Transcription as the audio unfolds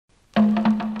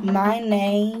My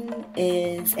name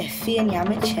is Efia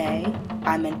Nyamache.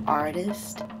 I'm an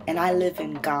artist and I live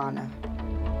in Ghana.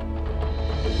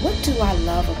 What do I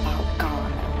love about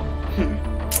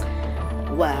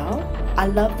Ghana? Well, I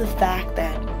love the fact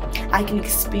that I can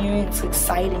experience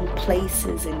exciting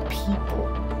places and people,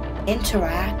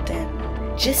 interact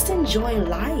and just enjoy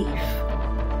life.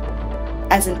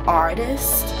 As an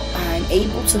artist, I'm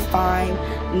able to find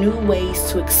new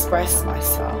ways to express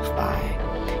myself by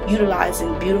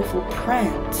utilizing beautiful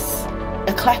prints,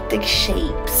 eclectic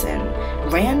shapes, and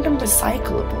random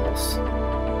recyclables.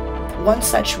 One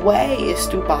such way is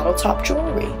through bottle top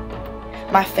jewelry.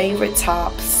 My favorite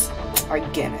tops are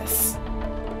Guinness.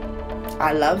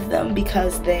 I love them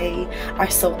because they are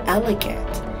so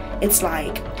elegant. It's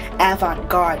like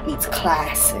avant-garde meets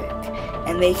classic,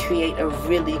 and they create a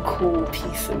really cool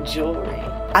piece of jewelry.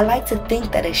 I like to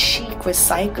think that a chic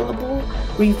recyclable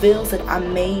reveals that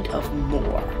I'm made of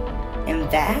more, and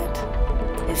that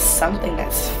is something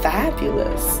that's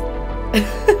fabulous.